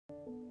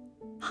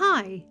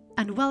Hi,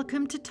 and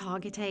welcome to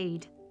Target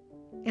Aid.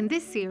 In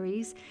this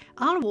series,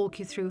 I'll walk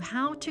you through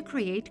how to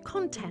create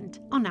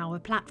content on our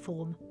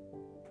platform.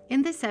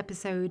 In this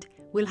episode,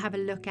 we'll have a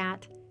look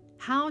at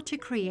how to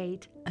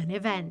create an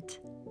event.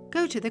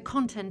 Go to the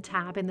Content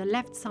tab in the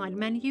left side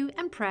menu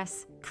and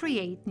press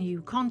Create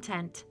New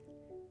Content.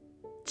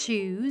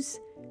 Choose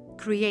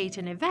Create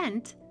an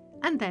Event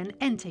and then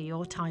enter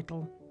your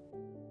title.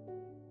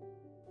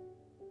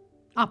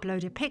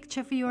 Upload a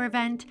picture for your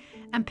event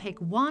and pick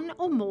one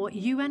or more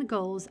UN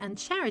goals and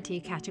charity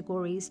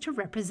categories to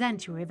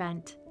represent your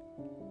event.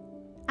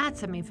 Add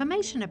some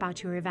information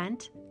about your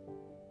event.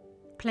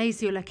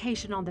 Place your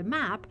location on the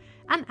map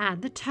and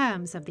add the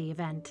terms of the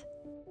event.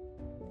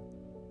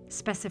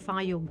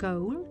 Specify your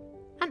goal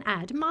and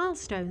add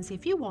milestones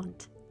if you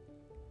want.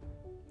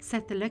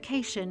 Set the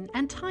location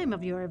and time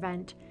of your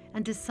event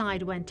and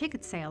decide when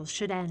ticket sales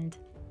should end.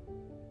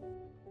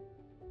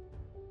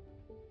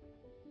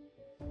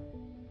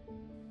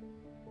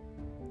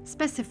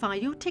 Specify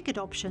your ticket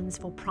options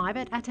for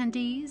private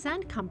attendees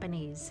and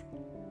companies.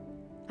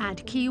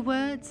 Add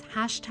keywords,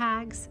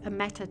 hashtags, a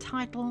meta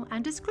title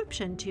and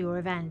description to your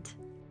event.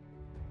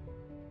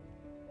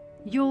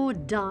 You're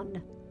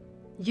done.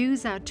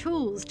 Use our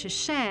tools to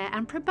share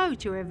and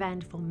promote your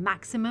event for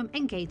maximum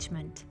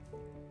engagement.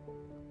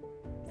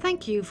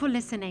 Thank you for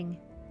listening.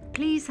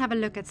 Please have a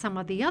look at some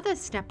of the other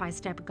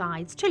step-by-step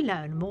guides to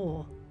learn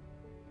more.